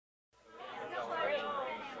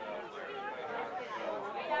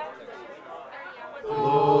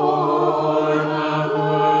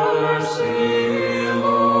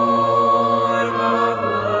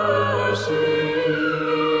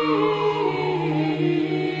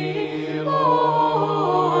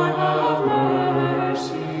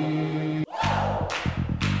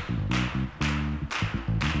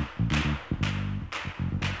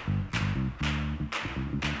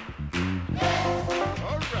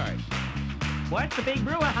What's the big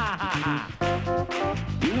brew? Ha ha ha.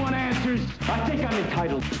 You want answers? I think I'm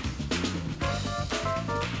entitled.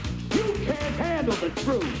 You can't handle the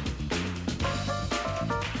truth.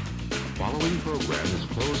 Following program is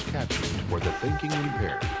closed captioned for the thinking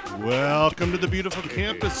impaired. Welcome to the beautiful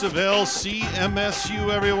campus of LCMSU,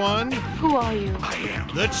 everyone. Who are you? I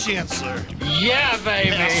am the Chancellor. Yeah,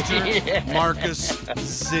 baby. Pastor Marcus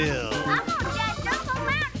Zill. I'm on that double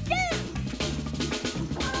Mountain Dew.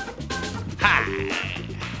 Hi.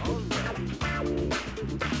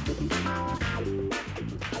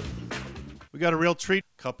 We got a real treat.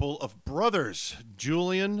 Couple of brothers,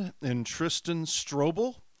 Julian and Tristan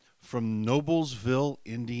Strobel from Noblesville,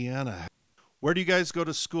 Indiana. Where do you guys go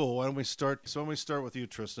to school? Why don't we start with you,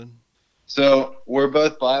 Tristan? So we're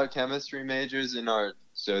both biochemistry majors in our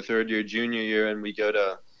third year, junior year, and we go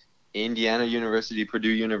to Indiana University, Purdue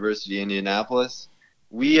University, Indianapolis.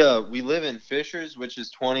 We live in Fishers, which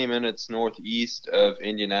is 20 minutes northeast of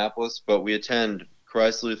Indianapolis, but we attend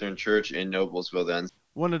Christ Lutheran Church in Noblesville then.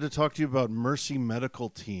 Wanted to talk to you about Mercy Medical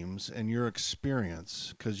Teams and your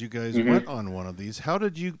experience, because you guys went on one of these. How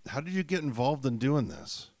did you get involved in doing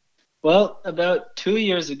this? Well, about 2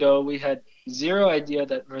 years ago, we had zero idea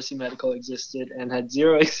that Mercy Medical existed and had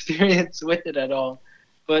zero experience with it at all.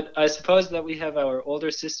 But I suppose that we have our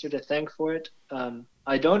older sister to thank for it.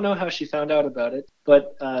 I don't know how she found out about it,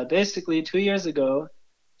 but basically 2 years ago,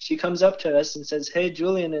 she comes up to us and says, "Hey,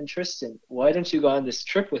 Julian and Tristan, why don't you go on this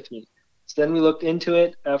trip with me?" So then we looked into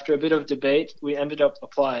it. After a bit of debate, we ended up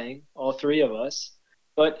applying, all three of us.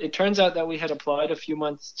 But it turns out that we had applied a few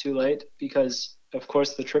months too late because, of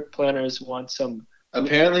course, the trip planners want some...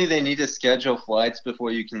 Apparently they need to schedule flights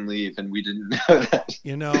before you can leave, and we didn't know that.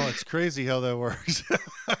 You know, it's crazy how that works.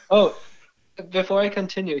 Oh, before I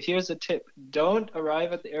continue, here's a tip. Don't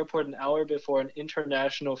arrive at the airport an hour before an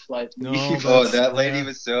international flight leaves. Oh, that lady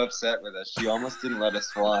was so upset with us. She almost didn't let us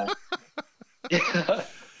fly.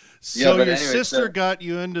 So your sister got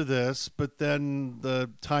you into this, but then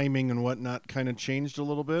the timing and whatnot kind of changed a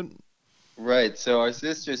little bit? Right. So our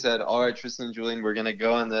sister said, "All right, Tristan and Julian, we're going to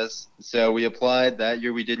go on this." So we applied. That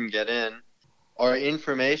year we didn't get in. Our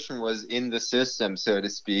information was in the system, so to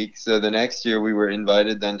speak. So the next year we were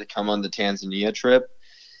invited then to come on the Tanzania trip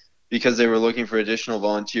because they were looking for additional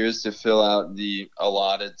volunteers to fill out the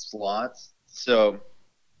allotted slots. So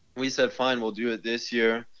we said, fine, we'll do it this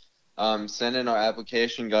year. Sent in our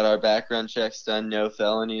application, got our background checks done, no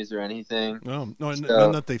felonies or anything. Oh, no,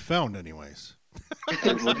 none that they found anyways.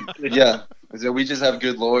 Yeah, so we just have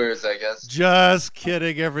good lawyers, I guess. Just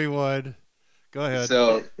kidding, everyone. Go ahead.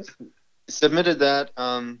 So submitted that,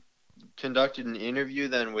 conducted an interview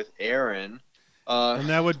then with Aaron. And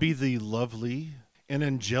that would be the lovely and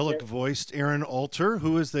angelic-voiced Aaron Alter,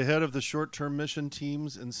 who is the head of the short-term mission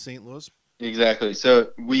teams in St. Louis. Exactly. So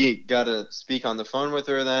we got to speak on the phone with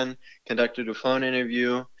her then, conducted a phone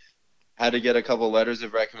interview, had to get a couple letters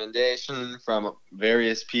of recommendation from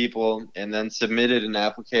various people, and then submitted an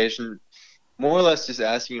application, more or less just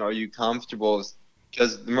asking, are you comfortable?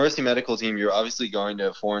 Because the Mercy Medical Team, you're obviously going to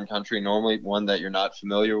a foreign country, normally one that you're not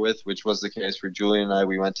familiar with, which was the case for Julian and I.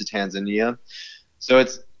 We went to Tanzania. So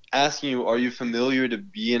it's asking you, are you familiar to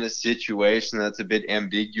be in a situation that's a bit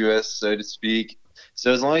ambiguous, so to speak?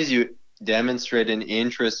 So as long as you demonstrate an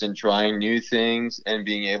interest in trying new things and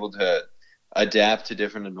being able to adapt to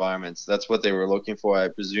different environments. That's what they were looking for, I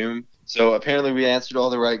presume. So apparently we answered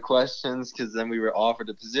all the right questions because then we were offered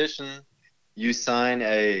a position. You sign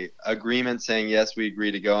a agreement saying, yes, we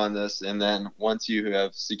agree to go on this. And then once you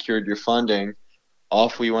have secured your funding,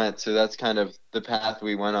 off we went. So that's kind of the path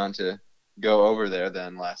we went on to go over there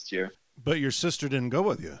then last year. But your sister didn't go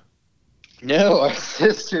with you. No, our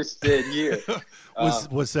sister stayed here.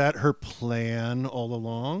 Was that her plan all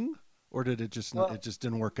along, or did it just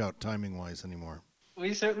didn't work out timing wise anymore?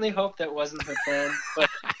 We certainly hope that wasn't her plan. But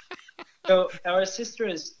so our sister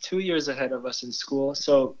is 2 years ahead of us in school.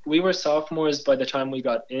 So we were sophomores by the time we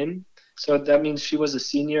got in. So that means she was a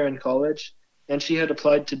senior in college, and she had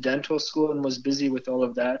applied to dental school and was busy with all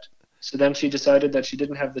of that. So then she decided that she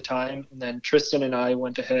didn't have the time, and then Tristan and I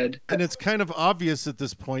went ahead. And it's kind of obvious at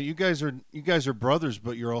this point. You guys are brothers,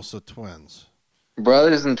 but you're also twins.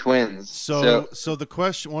 Brothers and twins. So the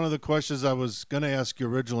question, one of the questions I was going to ask you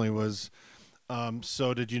originally was,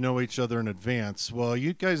 so did you know each other in advance? Well,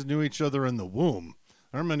 you guys knew each other in the womb.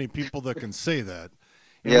 There aren't many people that can say that.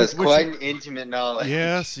 And yes, quite an intimate knowledge.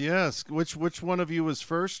 Yes. Which one of you was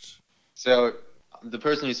first? So the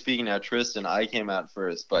person who's speaking now, Tristan, I came out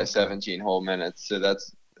first by 17 whole minutes. So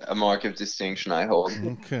that's a mark of distinction I hold.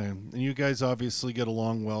 Okay. And you guys obviously get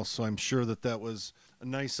along well, so I'm sure that was a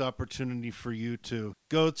nice opportunity for you to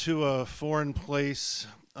go to a foreign place.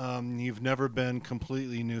 You've never been,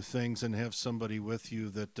 completely new things, and have somebody with you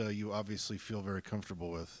that you obviously feel very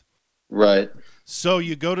comfortable with. Right. So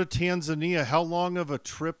you go to Tanzania. How long of a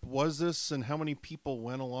trip was this, and how many people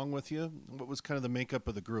went along with you? What was kind of the makeup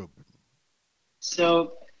of the group?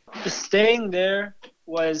 So staying there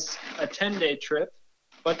was a 10-day trip,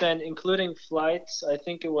 but then including flights, I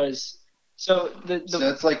think it was. So So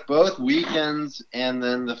it's like both weekends and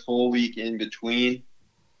then the full week in between.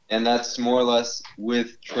 And that's more or less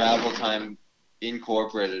with travel time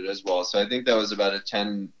incorporated as well. So I think that was about a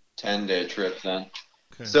 10-day trip then.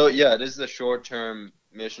 Okay. So, yeah, it is a short-term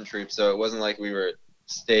mission trip. So it wasn't like we were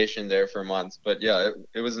stationed there for months. But, yeah,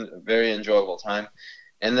 it was a very enjoyable time.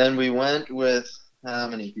 And then we went with how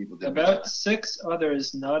many people did we about have? 6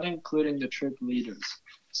 others, not including the trip leaders.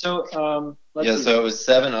 So Yeah, so it was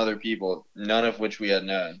 7 other people, none of which we had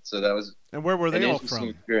known. So that was And where were an they all interesting from?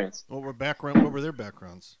 experience. What were their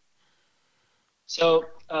backgrounds? So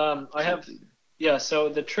so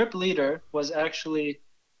the trip leader was actually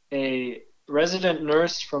a resident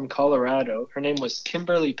nurse from Colorado. Her name was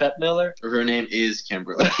Kimberly Petmiller. Her name is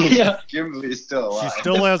Kimberly. Yeah. Kimberly is still She alive.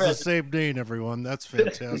 still has the same name, everyone. That's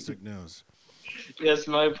fantastic news. Yes,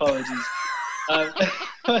 my apologies.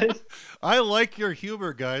 I like your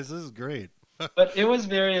humor, guys. This is great. But it was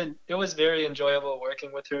very enjoyable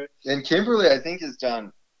working with her. And Kimberly, I think, has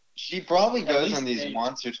done. She probably At goes least on these 8.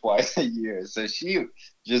 once or twice a year. So she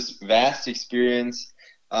just vast experience.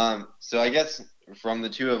 So I guess from the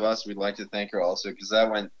two of us, we'd like to thank her also because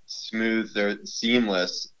that went smooth or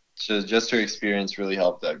seamless. So just her experience really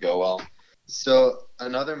helped that go well. So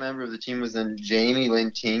another member of the team was then Jamie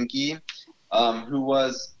Lynn Tinky, who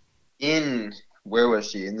was where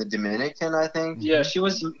was she? In the Dominican, I think? Yeah, she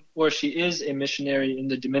is a missionary in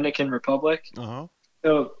the Dominican Republic. Uh-huh.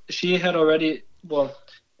 So she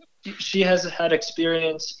has had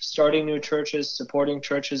experience starting new churches, supporting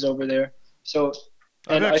churches over there. So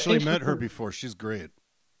I've I actually think met her before. She's great.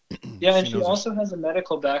 Yeah, and she knows also has a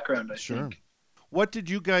medical background, I Sure. think. What did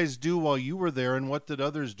you guys do while you were there, and what did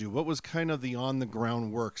others do? What was kind of the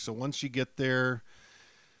on-the-ground work? So once you get there,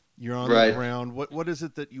 you're on the ground. What is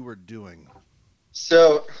it that you were doing?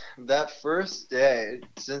 So that first day,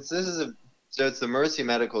 since it's the Mercy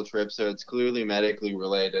Medical trip, so it's clearly medically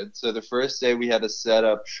related. So the first day we had to set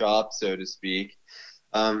up shop, so to speak.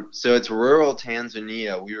 So it's rural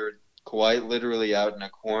Tanzania. We were quite literally out in a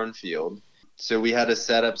cornfield. So we had to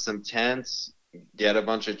set up some tents, get a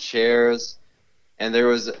bunch of chairs, and there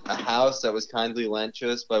was a house that was kindly lent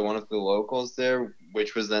to us by one of the locals there,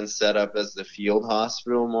 which was then set up as the field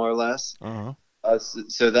hospital, more or less. Uh-huh.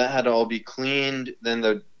 So that had to all be cleaned. Then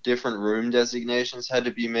the different room designations had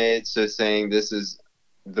to be made. So saying this is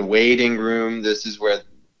the waiting room, this is where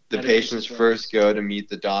the patients first go to meet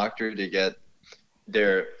the doctor to get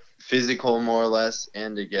their physical, more or less,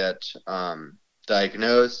 and to get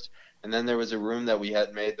diagnosed. And then there was a room that we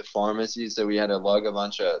had made the pharmacy, so we had to lug a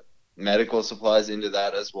bunch of medical supplies into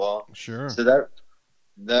that as well. Sure. So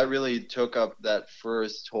that really took up that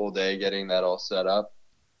first whole day getting that all set up.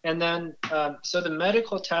 And then, so the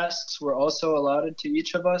medical tasks were also allotted to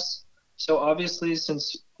each of us. So obviously,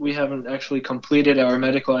 since we haven't actually completed our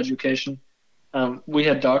medical education, we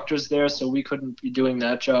had doctors there, so we couldn't be doing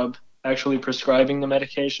that job, actually prescribing the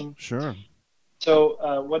medication. Sure.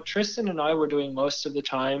 So what Tristan and I were doing most of the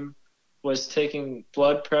time was taking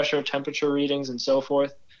blood pressure, temperature readings, and so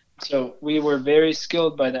forth. So we were very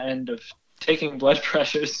skilled by the end of taking blood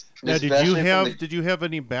pressures. Now, did you have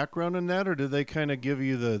any background in that, or did they kind of give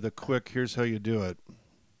you the quick, here's how you do it?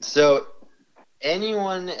 So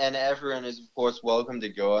anyone and everyone is, of course, welcome to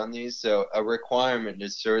go on these. So a requirement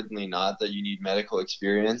is certainly not that you need medical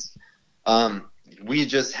experience. We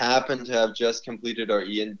just happen to have just completed our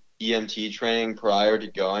EMT training prior to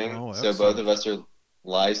going. Oh, so both of us are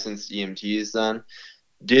licensed EMTs then.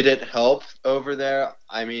 Did it help over there?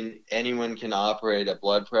 I mean, anyone can operate a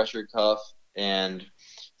blood pressure cuff. And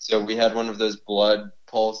so we had one of those blood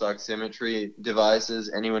pulse oximetry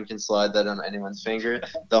devices. Anyone can slide that on anyone's finger.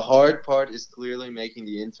 The hard part is clearly making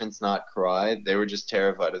the infants not cry. They were just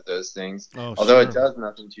terrified of those things, although it does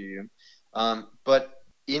nothing to you. But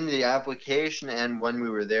in the application and when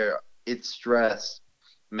we were there, it stressed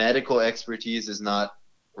medical expertise is not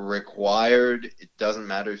required. It doesn't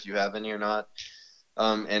matter if you have any or not.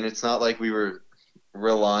 And it's not like we were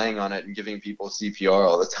relying on it and giving people CPR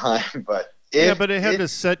all the time. But it had to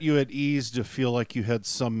set you at ease to feel like you had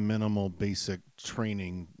some minimal basic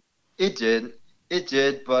training. It did.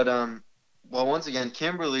 But well, once again,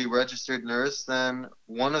 Kimberly, registered nurse. Then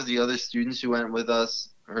one of the other students who went with us,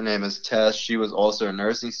 her name is Tess. She was also a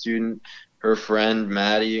nursing student. her friend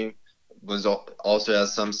Maddie also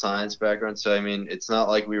has some science background. So, I mean, it's not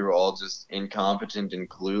like we were all just incompetent and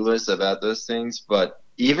clueless about those things. But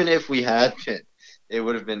even if we had been, it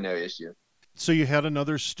would have been no issue. So you had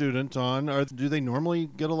another student on. Do they normally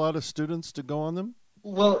get a lot of students to go on them?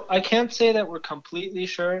 Well, I can't say that we're completely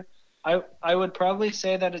sure. I would probably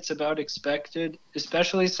say that it's about expected,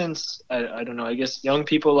 especially since, I don't know, I guess young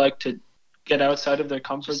people like to get outside of their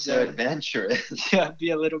comfort zone. Adventurous. Yeah, be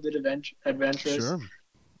a little bit adventurous. Sure.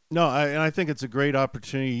 No, I think it's a great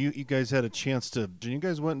opportunity. You guys had a chance you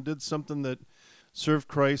guys went and did something that served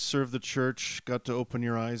Christ, served the church, got to open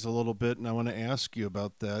your eyes a little bit, and I want to ask you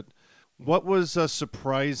about that. What was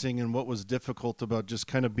surprising and what was difficult about just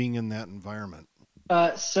kind of being in that environment?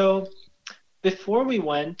 So before we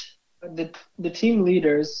went, the team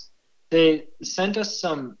leaders, they sent us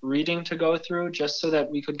some reading to go through just so that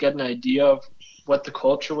we could get an idea of what the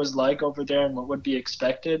culture was like over there and what would be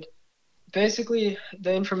expected. Basically,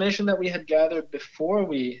 the information that we had gathered before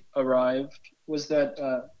we arrived was that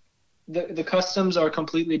the customs are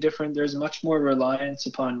completely different. There's much more reliance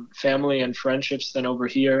upon family and friendships than over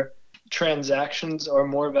here. Transactions are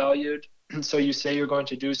more valued. So you say you're going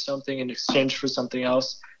to do something in exchange for something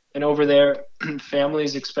else. And over there, family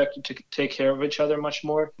is expected to take care of each other much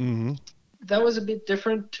more. Mm-hmm. That was a bit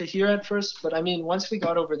different to hear at first, but I mean, once we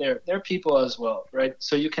got over there, they're people as well, right?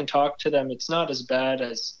 So you can talk to them. It's not as bad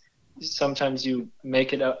as sometimes you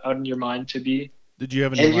make it out in your mind to be. Did you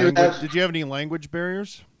have any language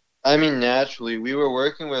barriers? I mean, naturally, we were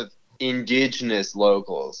working with indigenous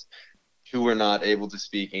locals who were not able to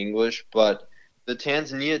speak English, but the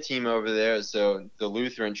Tanzania team over there, so the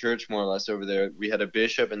Lutheran church more or less over there, we had a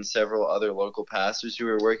bishop and several other local pastors who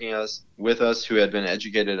were working with us who had been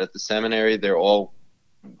educated at the seminary. They're all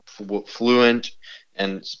fluent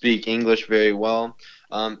and speak English very well.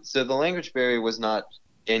 So the language barrier was not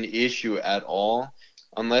an issue at all,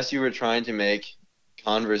 unless you were trying to make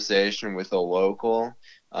conversation with a local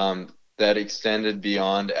that extended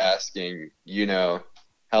beyond asking,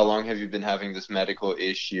 how long have you been having this medical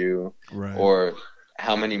issue? Right. Or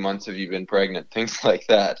how many months have you been pregnant? Things like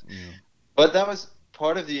that. Yeah. But that was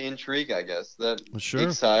part of the intrigue, I guess, that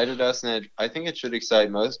excited us. And I think it should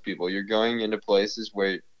excite most people. You're going into places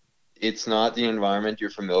where it's not the environment you're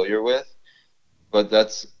familiar with, but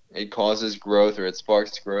it causes growth, or it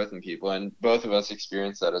sparks growth in people. And both of us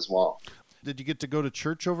experienced that as well. Did you get to go to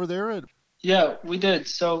church over there? Yeah, we did.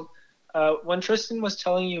 So when Tristan was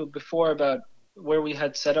telling you before about where we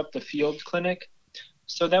had set up the field clinic,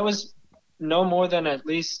 so that was no more than at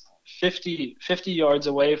least 50 yards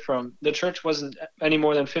away from the church. Wasn't any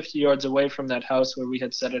more than 50 yards away from that house where we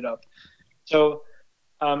had set it up. So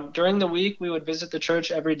during the week we would visit the church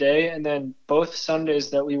every day, and then both Sundays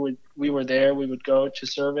that we were there, we would go to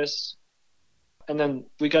service, and then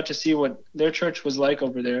we got to see what their church was like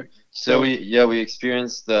over there. So we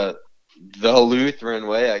experienced the Lutheran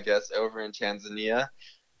way, I guess, over in Tanzania.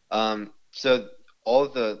 So all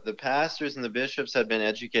of the pastors and the bishops had been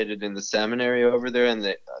educated in the seminary over there,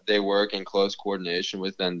 and they work in close coordination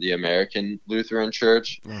with the American Lutheran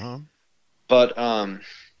Church. Uh-huh. But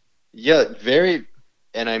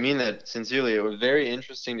and I mean that sincerely, it was very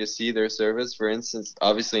interesting to see their service. For instance,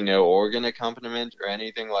 obviously no organ accompaniment or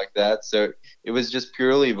anything like that. So it was just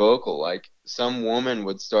purely vocal. Like some woman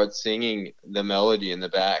would start singing the melody in the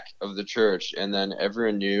back of the church, and then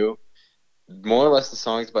everyone knew more or less the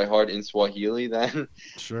songs by heart in Swahili then.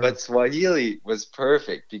 Sure. But Swahili was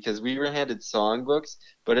perfect because we were handed songbooks,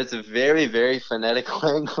 but it's a very, very phonetic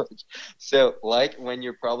language. So like when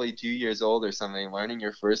you're probably 2 years old or something, learning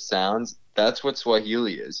your first sounds, that's what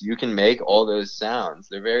Swahili is. You can make all those sounds.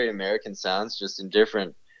 They're very American sounds, just in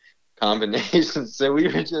different combinations. So we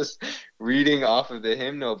were just reading off of the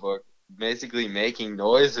hymnal book, basically making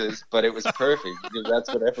noises, but it was perfect because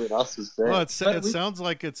that's what everyone else was saying. Well, it sounds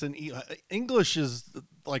like it's English is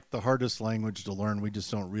like the hardest language to learn. We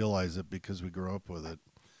just don't realize it because we grow up with it.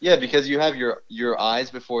 Yeah, because you have your eyes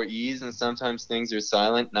before E's, and sometimes things are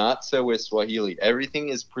silent. Not so with Swahili. Everything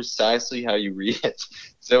is precisely how you read it.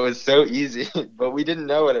 So it's so easy, but we didn't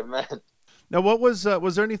know what it meant. Now, what was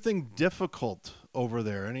there anything difficult over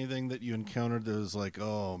there? Anything that you encountered that was like,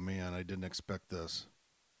 oh man, I didn't expect this?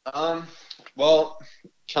 Well,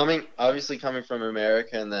 coming from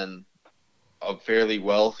America and then a fairly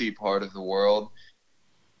wealthy part of the world,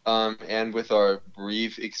 and with our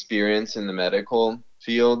brief experience in the medical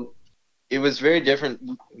field, it was very different.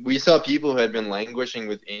 We saw people who had been languishing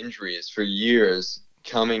with injuries for years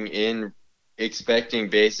coming in expecting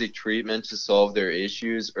basic treatment to solve their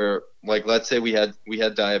issues, or like let's say we had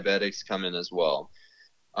diabetics come in as well,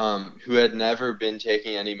 who had never been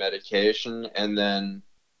taking any medication, and then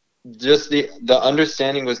just the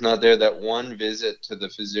understanding was not there that one visit to the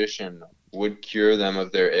physician would cure them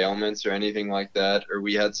of their ailments or anything like that. Or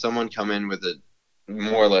we had someone come in with a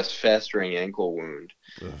more or less festering ankle wound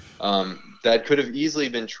that could have easily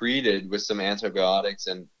been treated with some antibiotics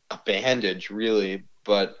and a bandage, really.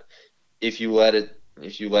 But if you let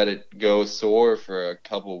it go sore for a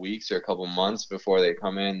couple weeks or a couple months before they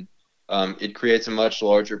come in, it creates a much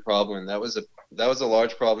larger problem. And that was a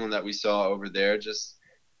large problem that we saw over there. Just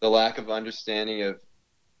the lack of understanding of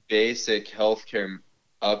basic healthcare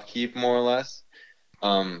upkeep, more or less,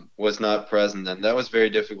 was not present. And that was very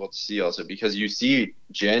difficult to see also, because you see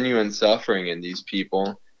genuine suffering in these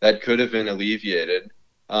people that could have been alleviated.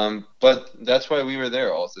 But that's why we were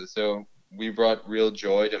there also. So we brought real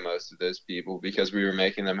joy to most of those people because we were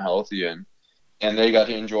making them healthy, and they got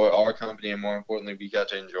to enjoy our company, and more importantly, we got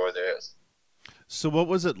to enjoy theirs. So what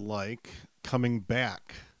was it like coming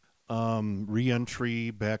back, re-entry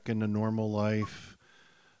back into normal life?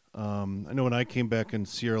 I know when I came back from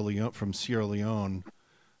Sierra Leone,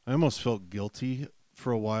 I almost felt guilty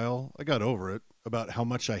for a while. I got over it about how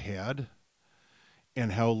much I had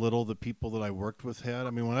and how little the people that I worked with had. I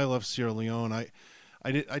mean, when I left Sierra Leone,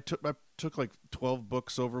 I took like 12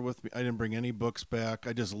 books over with me. I didn't bring any books back.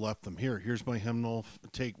 I just left them here. Here's my hymnal.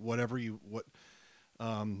 Take whatever you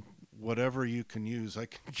can use. I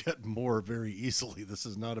can get more very easily. This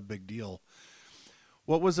is not a big deal.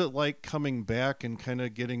 What was it like coming back and kind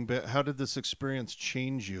of getting back? How did this experience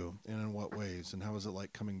change you, and in what ways? And how was it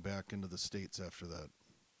like coming back into the States after that?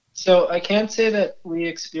 So I can't say that we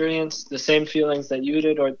experienced the same feelings that you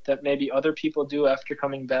did, or that maybe other people do after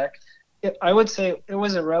coming back. I would say it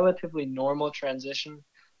was a relatively normal transition.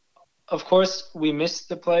 Of course, we missed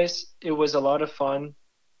the place. It was a lot of fun,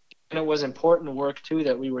 and it was important work too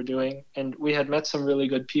that we were doing, and we had met some really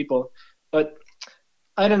good people. But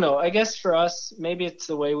I don't know, I guess for us, maybe it's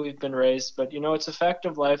the way we've been raised, but it's a fact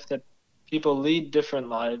of life that people lead different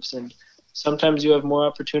lives, and sometimes you have more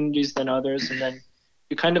opportunities than others, and then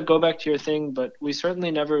you kind of go back to your thing, but we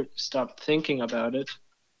certainly never stopped thinking about it.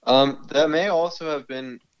 That may also have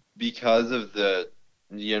been because of the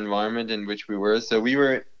environment in which we were. So we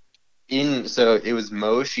were so it was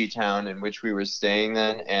Moshi Town in which we were staying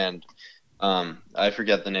then, and I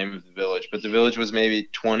forget the name of the village, but the village was maybe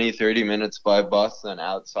 20-30 minutes by bus and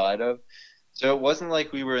outside of. So it wasn't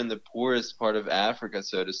like we were in the poorest part of Africa,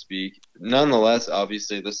 so to speak. Nonetheless,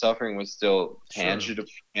 obviously, the suffering was still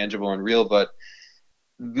tangible and real. But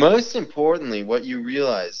most importantly, what you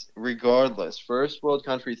realize, regardless, first world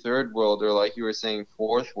country, third world, or like you were saying,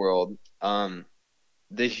 fourth world,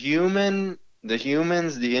 the humans,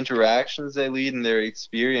 the interactions they lead, and their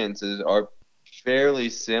experiences are fairly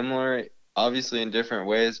similar, obviously in different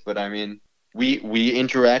ways. But I mean, we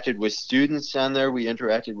interacted with students down there, we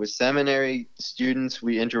interacted with seminary students,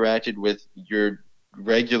 we interacted with your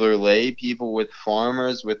regular lay people, with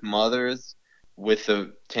farmers, with mothers, with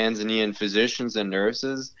the Tanzanian physicians and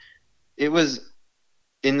nurses. It was,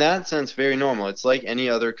 in that sense, very normal. It's like any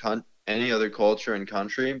other culture and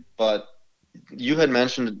country. But you had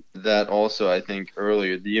mentioned that also, I think,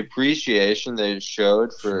 earlier, the appreciation they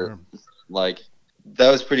showed for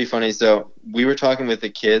that was pretty funny. So we were talking with the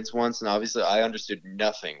kids once, and obviously I understood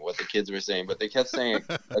nothing what the kids were saying, but they kept saying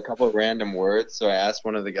a couple of random words. So I asked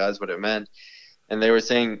one of the guys what it meant, and they were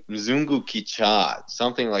saying Mzungu Kicha,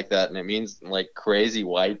 something like that, and it means like crazy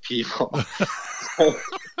white people. So,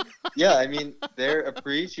 yeah, I mean, they're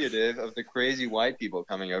appreciative of the crazy white people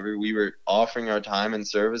coming over. We were offering our time and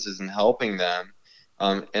services and helping them,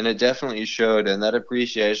 and it definitely showed. And that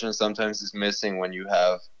appreciation sometimes is missing when you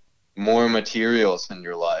have more materials in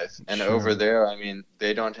your life. And over there, I mean,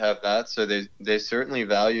 they don't have that, so they certainly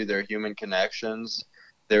value their human connections,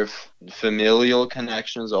 their familial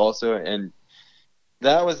connections also. And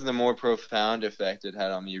that was the more profound effect it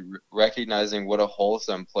had on me, recognizing what a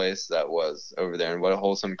wholesome place that was over there, and what a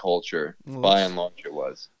wholesome culture, by and large, it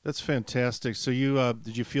was. That's fantastic. So you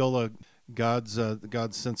did you feel God's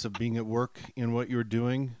sense of being at work in what you were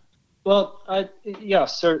doing? Well, yeah,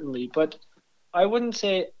 certainly, but I wouldn't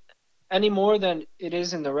say any more than it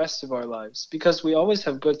is in the rest of our lives, because we always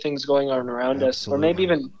have good things going on around us, or maybe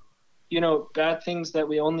even, bad things that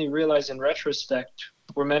we only realize in retrospect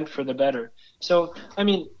were meant for the better. So, I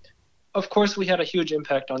mean, of course we had a huge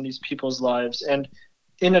impact on these people's lives. And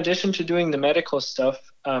in addition to doing the medical stuff,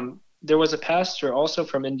 there was a pastor also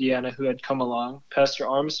from Indiana who had come along, Pastor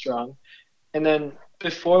Armstrong. And then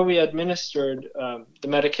before we administered the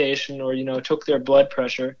medication or, took their blood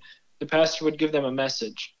pressure, the pastor would give them a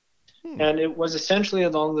message. And it was essentially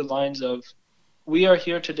along the lines of, we are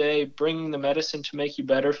here today bringing the medicine to make you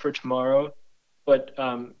better for tomorrow, but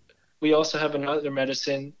we also have another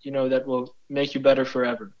medicine, that will make you better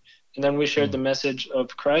forever. And then we shared the message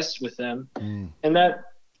of Christ with them. And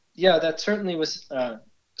that certainly was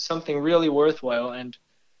something really worthwhile. And,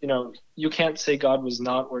 you can't say God was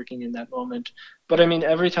not working in that moment. But I mean,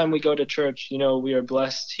 every time we go to church, we are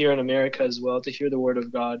blessed here in America as well to hear the word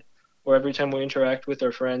of God, or every time we interact with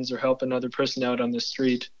our friends or help another person out on the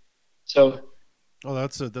street. So,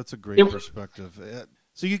 that's a great perspective.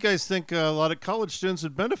 So you guys think a lot of college students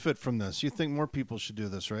would benefit from this? You think more people should do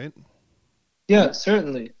this, right? Yeah,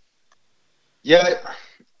 certainly. Yeah,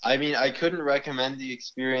 I mean, I couldn't recommend the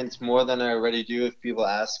experience more than I already do if people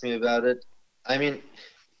ask me about it. I mean,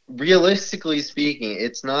 realistically speaking,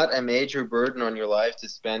 it's not a major burden on your life to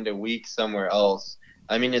spend a week somewhere else.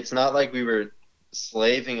 I mean, it's not like we were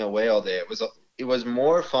slaving away all day. It was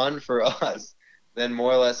more fun for us than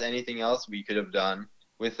more or less anything else we could have done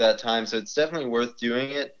with that time. So it's definitely worth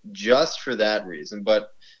doing it just for that reason.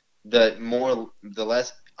 But the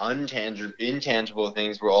less intangible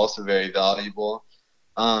things were also very valuable.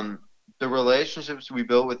 The relationships we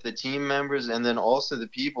built with the team members, and then also the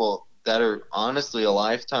people that are honestly a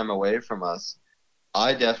lifetime away from us,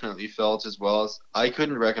 I definitely felt as well. As I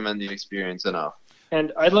couldn't recommend the experience enough.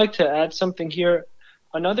 And I'd like to add something here.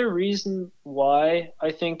 Another reason why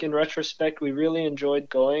I think in retrospect we really enjoyed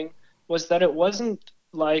going was that it wasn't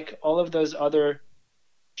like all of those other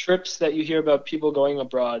trips that you hear about people going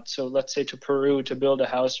abroad. So let's say to Peru to build a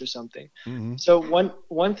house or something. Mm-hmm. So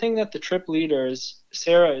one thing that the trip leaders,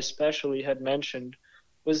 Sarah especially, had mentioned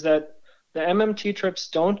was that the MMT trips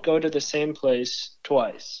don't go to the same place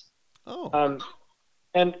twice. Oh.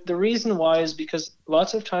 And the reason why is because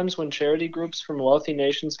lots of times when charity groups from wealthy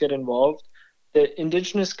nations get involved, the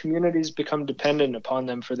indigenous communities become dependent upon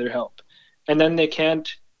them for their help. And then they can't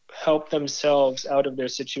help themselves out of their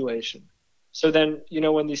situation. So then,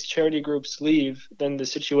 when these charity groups leave, then the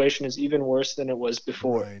situation is even worse than it was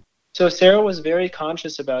before. Right. So Sarah was very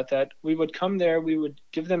conscious about that. We would come there, we would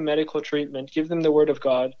give them medical treatment, give them the word of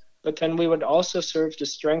God, but then we would also serve to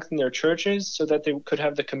strengthen their churches so that they could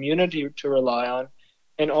have the community to rely on,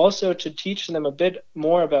 and also to teach them a bit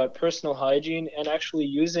more about personal hygiene and actually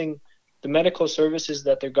using the medical services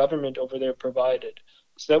that their government over there provided,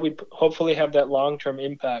 so that we hopefully have that long-term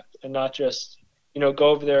impact and not just, go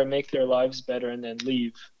over there and make their lives better and then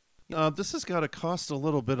leave. This has got to cost a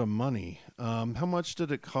little bit of money. How much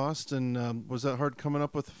did it cost, and was that hard coming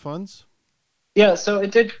up with the funds? Yeah, so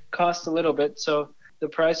it did cost a little bit. So the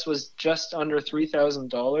price was just under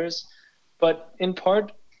 $3,000, but in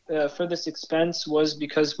part for this expense was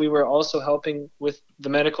because we were also helping with the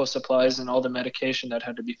medical supplies and all the medication that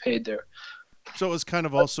had to be paid there. So it was kind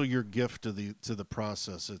of also your gift to the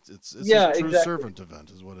process. It's a true servant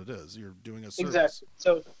event is what it is. You're doing a service. Exactly.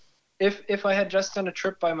 So if I had just done a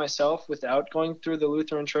trip by myself without going through the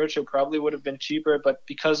Lutheran Church, it probably would have been cheaper. But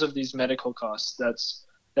because of these medical costs,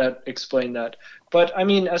 that explained that. But I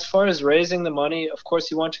mean, as far as raising the money, of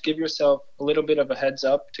course, you want to give yourself a little bit of a heads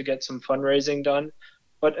up to get some fundraising done.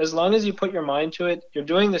 But as long as you put your mind to it, you're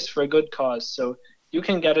doing this for a good cause. So you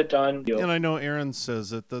can get it done. And I know Aaron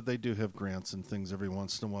says that they do have grants and things every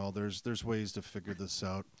once in a while. There's ways to figure this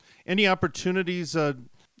out. Any opportunities to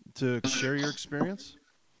share your experience?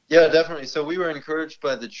 Yeah, definitely. So we were encouraged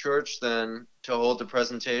by the church then to hold a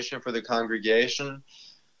presentation for the congregation,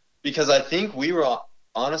 because I think we were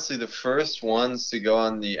honestly the first ones to go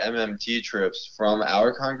on the MMT trips from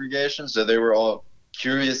our congregation. So they were all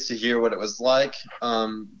curious to hear what it was like.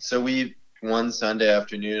 So one Sunday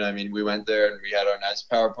afternoon, we went there and we had our nice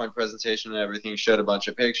PowerPoint presentation and everything, showed a bunch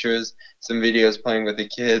of pictures, some videos playing with the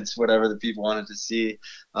kids, whatever the people wanted to see.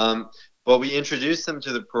 But we introduced them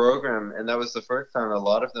to the program, and that was the first time a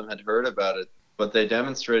lot of them had heard about it, but they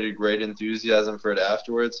demonstrated great enthusiasm for it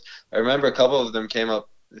afterwards. I remember a couple of them came up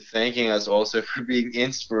thanking us also for being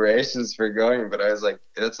inspirations for going, but I was like,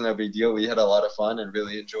 that's no big deal. We had a lot of fun and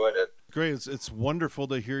really enjoyed it. Great. It's wonderful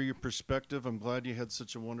to hear your perspective. I'm glad you had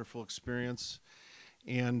such a wonderful experience.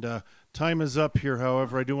 And time is up here,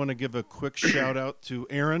 however. I do want to give a quick shout out to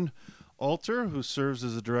Aaron Alter, who serves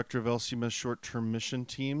as the director of LCMS short-term mission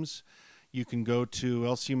teams. You can go to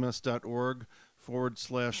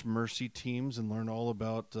lcms.org/mercy teams and learn all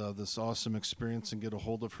about this awesome experience and get a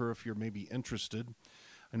hold of her if you're maybe interested.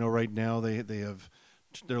 I know right now they're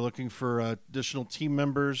looking for additional team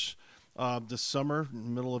members this summer,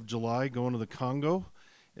 middle of July, going to the Congo,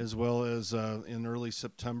 as well as in early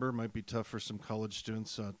September. Might be tough for some college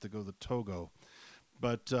students to go to Togo.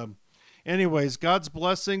 But anyways, God's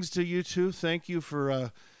blessings to you two. Thank you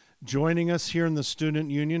for joining us here in the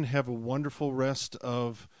Student Union. Have a wonderful rest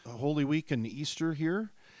of Holy Week and Easter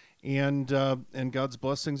here, and God's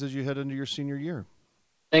blessings as you head into your senior year.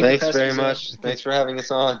 Thank you, Thanks Pastor very Zach. much. Thanks for having us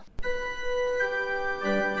on.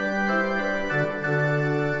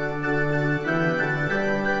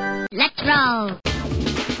 Let's roll.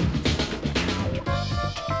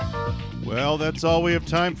 Well, that's all we have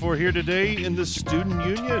time for here today in the Student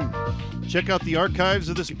Union. Check out the archives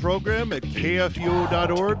of this program at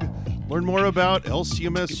kfuo.org. Learn more about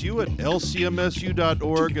LCMSU at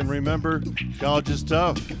lcmsu.org. And remember, college is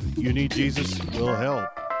tough. You need Jesus, will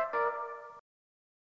help.